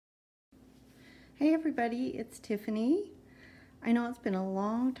Hey everybody, it's Tiffany. I know it's been a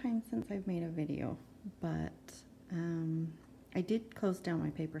long time since I've made a video, but I did close down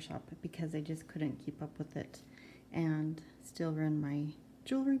my paper shop because I just couldn't keep up with it and still run my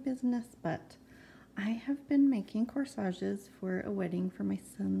jewelry business. But I have been making corsages for a wedding, for my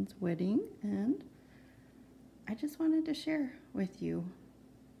son's wedding, and I just wanted to share with you.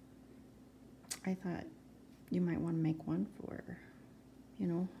 I thought you might want to make one for, you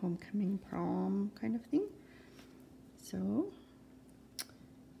know, homecoming, prom kind of thing. So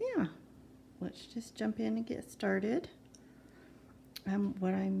yeah, let's just jump in and get started.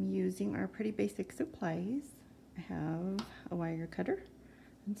 What I'm using are pretty basic supplies. I have a wire cutter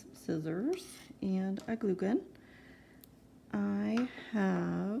and some scissors and a glue gun. I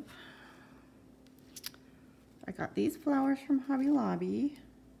got these flowers from Hobby Lobby.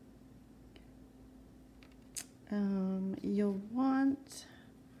 You'll want,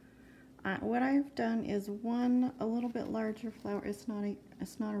 what I've done is a little bit larger flower. It's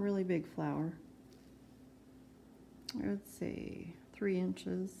not a really big flower. I would say 3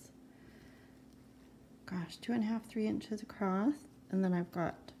 inches. Gosh, 2.5, 3 inches across. And then I've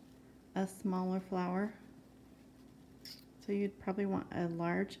got a smaller flower. So you'd probably want a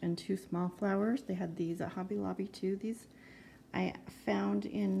large and 2 small flowers. They had these at Hobby Lobby too. These I found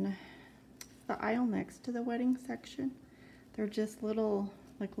in the aisle next to the wedding section. They're just little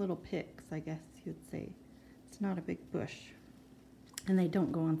picks, I guess you'd say. It's not a big bush, and they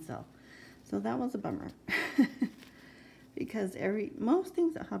don't go on sale, so that was a bummer. Because most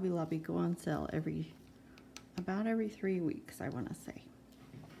things at Hobby Lobby go on sale about every 3 weeks, I want to say.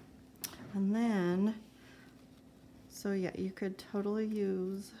 And then, so yeah, you could totally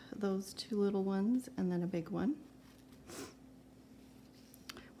use those 2 little ones and then a big one.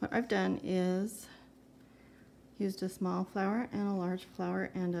 What I've done is used a small flower and a large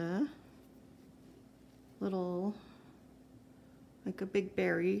flower and a little, like a big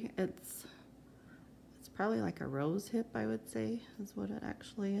berry. It's probably like a rose hip, I would say, is what it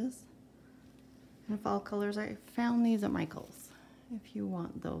actually is. And fall colors, I found these at Michael's if you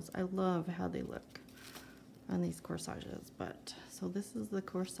want those. I love how they look on these corsages. But so this is the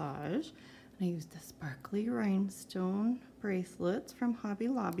corsage. I used the sparkly rhinestone bracelets from Hobby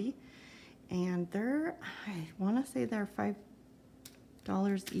Lobby, and I want to say they're $5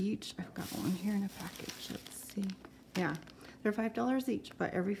 each. I've got one here in a package. Let's see. Yeah, they're $5 each,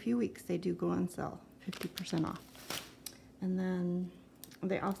 but every few weeks they do go on sale, 50% off. And then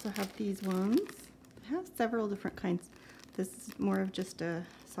they also have these ones. They have several different kinds. This is more of just a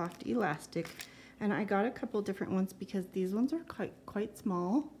soft elastic, and I got a couple different ones because these ones are quite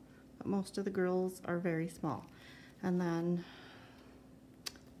small. Most of the girls are very small. And then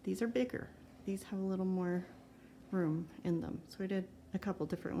these are bigger. These have a little more room in them. So I did a couple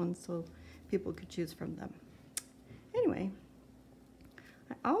different ones so people could choose from them. Anyway,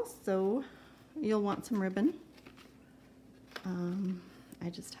 you'll want some ribbon. I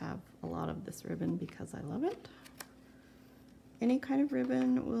just have a lot of this ribbon because I love it. Any kind of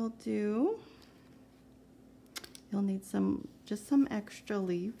ribbon will do. You'll need just some extra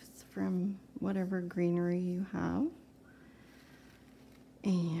leaves from whatever greenery you have.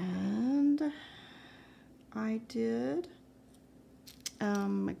 And I did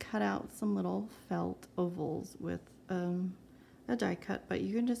cut out some little felt ovals with a die cut, but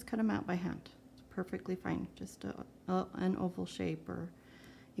you can just cut them out by hand. It's perfectly fine. Just an oval shape or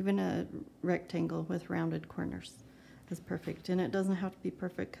even a rectangle with rounded corners is perfect. And it doesn't have to be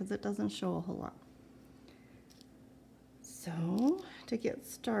perfect because it doesn't show a whole lot. So, to get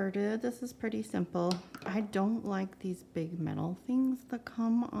started, this is pretty simple. I don't like these big metal things that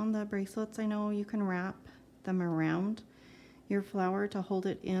come on the bracelets. I know you can wrap them around your flower to hold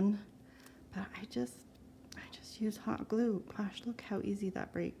it in, but I just use hot glue. Gosh, look how easy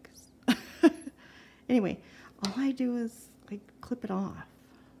that breaks. Anyway, all I do is like clip it off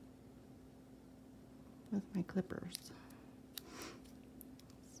with my clippers.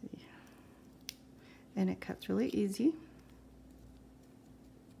 Let's see. And it cuts really easy.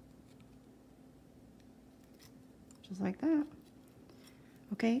 Just like that.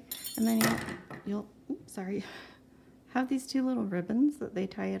 Okay, and then you'll have these 2 little ribbons that they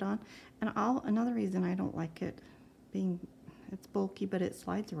tie it on. And another reason I don't like it it's bulky, but it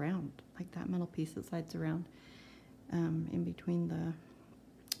slides around, like that metal piece that slides around in between the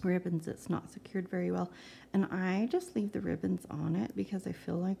ribbons. It's not secured very well, and I just leave the ribbons on it because I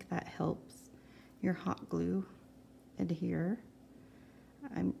feel like that helps your hot glue adhere.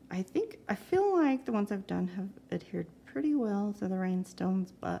 I feel like the ones I've done have adhered pretty well to the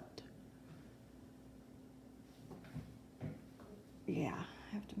rhinestones, but yeah,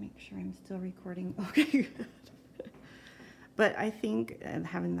 I have to make sure I'm still recording. Okay, good. But I think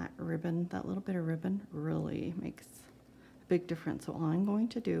having that ribbon, that little bit of ribbon, really makes a big difference. So all I'm going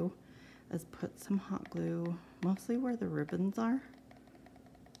to do is put some hot glue, mostly where the ribbons are,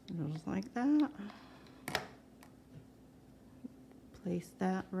 just like that. Place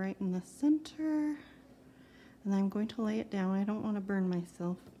that right in the center, and I'm going to lay it down. I don't want to burn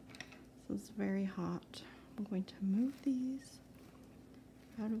myself. This is very hot. I'm going to move these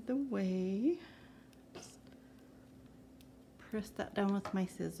out of the way. Just press that down with my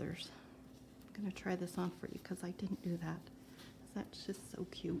scissors. I'm going to try this on for you because I didn't do that. That's just so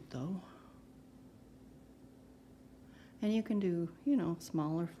cute though. And you can do, you know,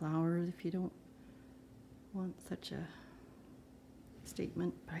 smaller flowers if you don't want such a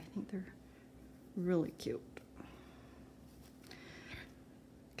statement, but I think they're really cute.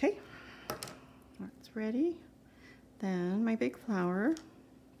 Okay, that's ready. Then my big flower,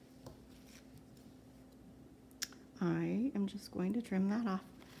 I am just going to trim that off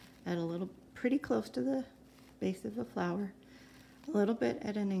at a little, pretty close to the base of the flower, a little bit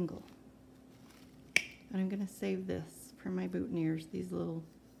at an angle. And I'm going to save this for my boutonnieres. These little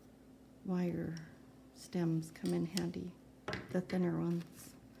wire stems come in handy, the thinner ones.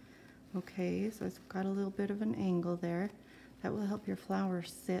 Okay, so it's got a little bit of an angle there. That will help your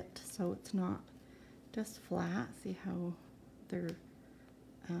flowers sit so it's not just flat. See how they're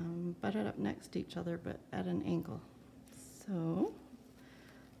butted up next to each other but at an angle. So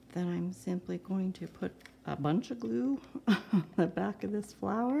then I'm simply going to put a bunch of glue on the back of this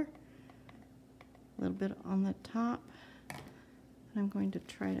flower, a little bit on the top. And I'm going to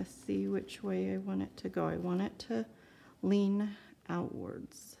try to see which way I want it to go. I want it to lean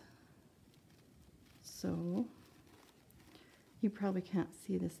outwards. So you probably can't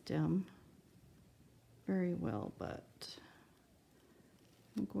see the stem very well, but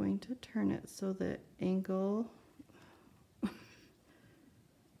I'm going to turn it so the angle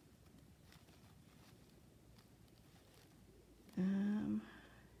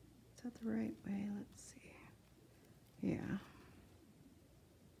is that the right way? Let's see. Yeah.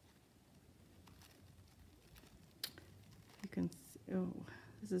 You can see, oh,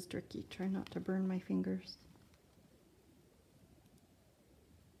 this is tricky. Try not to burn my fingers.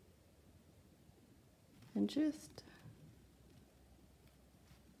 And just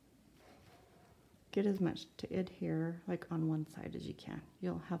get as much to adhere like on one side as you can.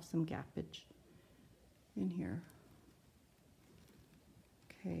 You'll have some gappage in here.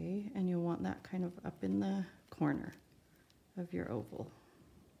 Okay, and you'll want that kind of up in the corner of your oval.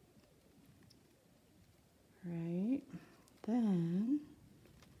 Right, then,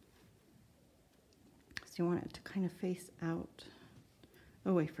 so you want it to kind of face out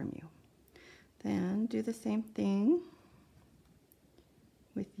away from you. Then do the same thing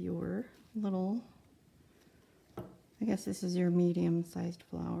with your little, I guess this is your medium-sized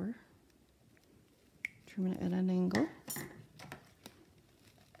flower. Trim it at an angle.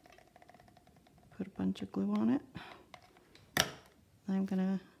 Put a bunch of glue on it. I'm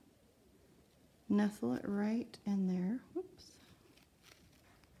gonna nestle it right in there, whoops,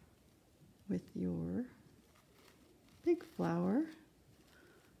 with your big flower,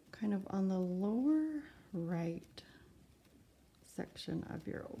 kind of on the lower right section of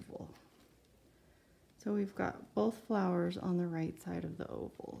your oval. So we've got both flowers on the right side of the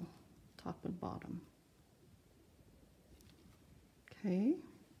oval, top and bottom. Okay,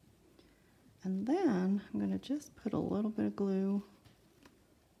 and then I'm going to just put a little bit of glue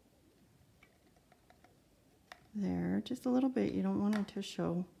there, just a little bit. You don't want it to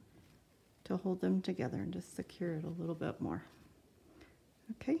show, to hold them together, and just secure it a little bit more.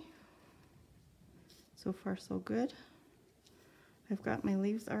 Okay, so far so good. I've got my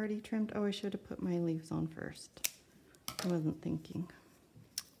leaves already trimmed. Oh, I should have put my leaves on first. I wasn't thinking.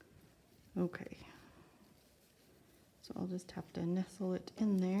 Okay, so I'll just have to nestle it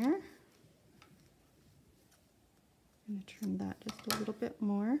in there. I'm going to trim that just a little bit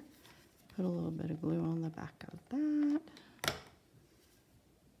more. Put a little bit of glue on the back of that.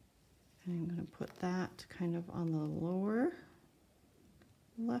 And I'm going to put that kind of on the lower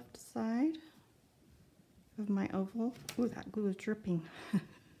left side of my oval. Ooh, that glue is dripping.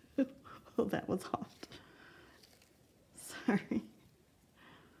 Oh, that was hot. Sorry.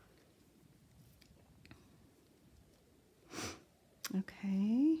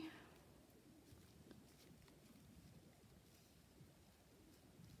 Okay.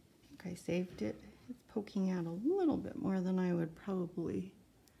 I think I saved it. It's poking out a little bit more than I would probably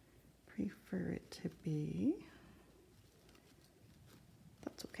prefer it to be.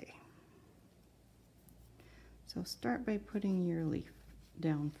 That's okay. So start by putting your leaf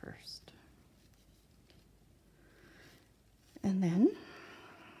down first. And then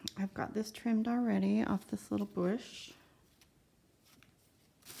I've got this trimmed already off this little bush.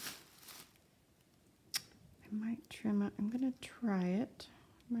 I might trim it. I'm going to try it.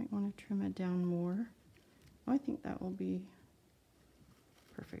 I might want to trim it down more. Oh, I think that will be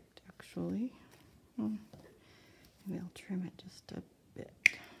perfect, actually. Maybe I'll trim it just a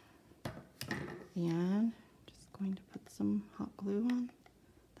bit. And just going to put some hot glue on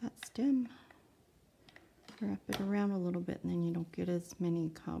that stem. Wrap it around a little bit, and then you don't get as many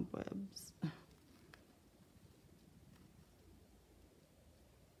cobwebs.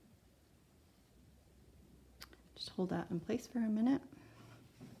 Just hold that in place for a minute.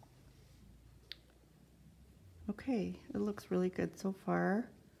 Okay, it looks really good so far.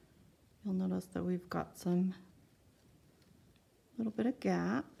 You'll notice that we've got some little bit of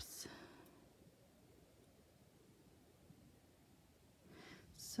gaps.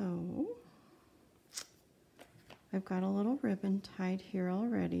 So I've got a little ribbon tied here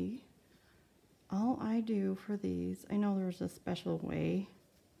already. All I do for these, I know there's a special way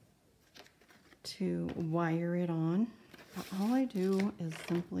to wire it on, but all I do is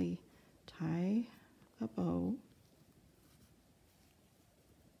simply tie a bow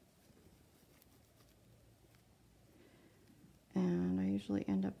and I usually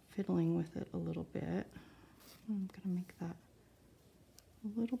end up fiddling with it a little bit. I'm going to make that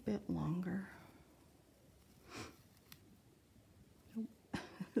a little bit longer.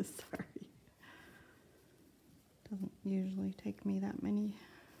 Sorry. Doesn't usually take me that many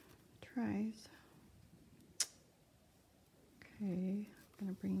tries. Okay, I'm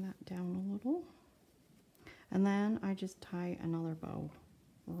going to bring that down a little. And then I just tie another bow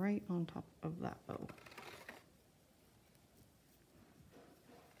right on top of that bow.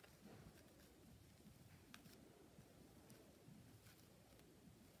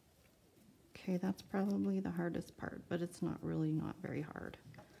 Okay, that's probably the hardest part, but it's not very hard.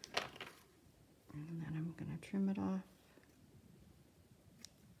 And then I'm going to trim it off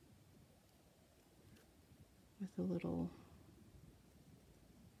with a little,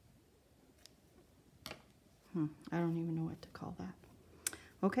 I don't even know what to call that.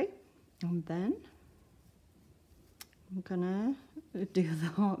 Okay, and then I'm gonna do the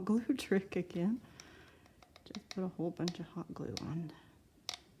hot glue trick again. Just put a whole bunch of hot glue on,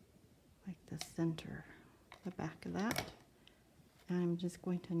 like the center, the back of that. And I'm just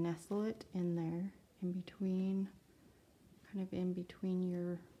going to nestle it in there, in between, kind of in between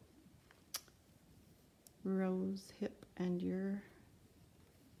your rose hip and your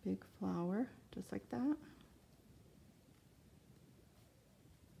big flower, just like that.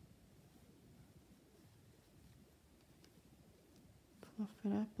 Fluff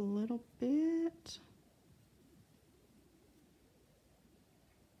it up a little bit.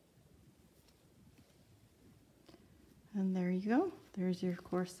 And there you go. There's your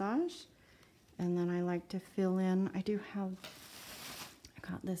corsage. And then I like to fill in, I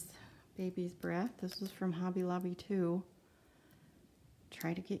got this baby's breath. This was from Hobby Lobby too.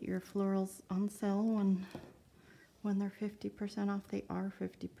 Try to get your florals on sale when they're 50% off. They are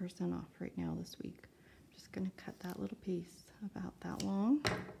 50% off right now this week. I'm just going to cut that little piece about that long.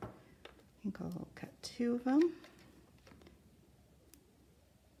 I think I'll cut 2 of them.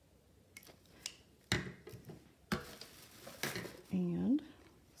 And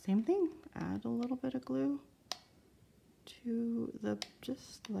same thing, add a little bit of glue to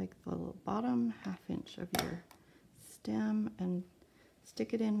just like the bottom ½ of your stem and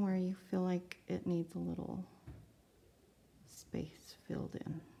stick it in where you feel like it needs a little space filled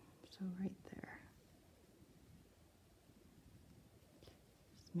in. So right there.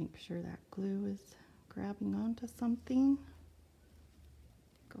 Just make sure that glue is grabbing onto something.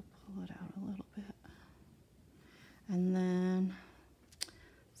 Go pull it out a little bit. And then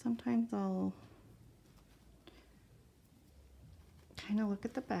sometimes I'll kind of look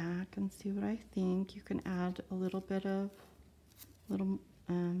at the back and see what I think. You can add a little bit of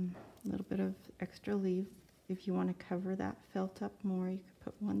extra leaves if you want to cover that felt up more. You could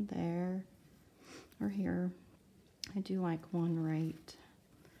put one there or here. I do like one right.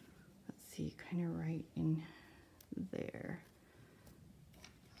 Let's see, kind of right in there.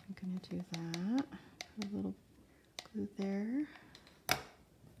 I'm gonna do that. Put a little glue there.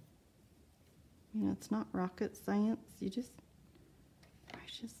 You know, it's not rocket science.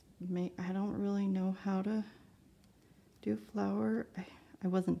 I don't really know how to do flower. I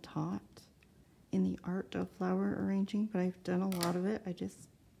wasn't taught in the art of flower arranging, but I've done a lot of it. I just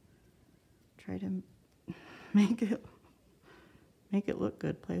try to make it look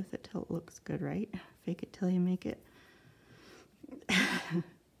good. Play with it till it looks good, right? Fake it till you make it.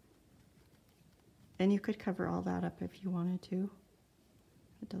 And you could cover all that up if you wanted to.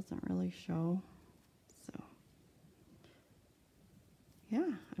 It doesn't really show. So yeah,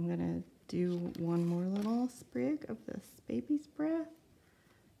 I'm gonna do one more little sprig of this baby's breath.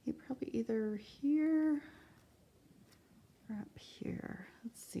 You probably either here or up here.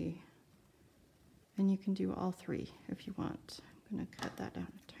 Let's see. And you can do all three if you want. I'm gonna cut that down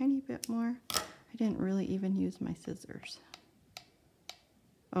a tiny bit more. I didn't really even use my scissors.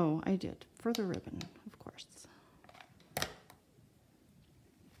 Oh, I did, for the ribbon, of course.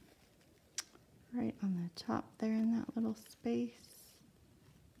 Right on the top there in that little space.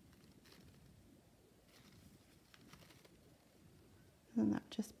 Isn't that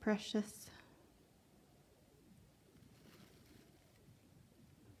just precious?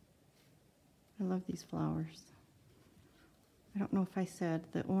 I love these flowers. I don't know if I said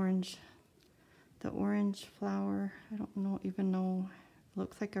the orange flower, I don't even know, it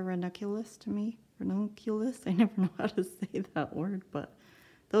looks like a ranunculus to me. Ranunculus, I never know how to say that word, but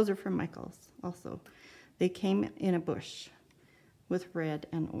those are from Michael's also. They came in a bush with red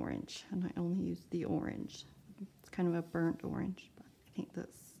and orange, and I only used the orange. It's kind of a burnt orange, but I think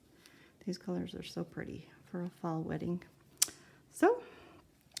these colors are so pretty for a fall wedding. So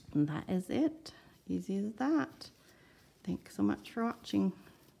that is it. Easy as that. Thanks so much for watching.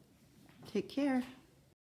 Take care.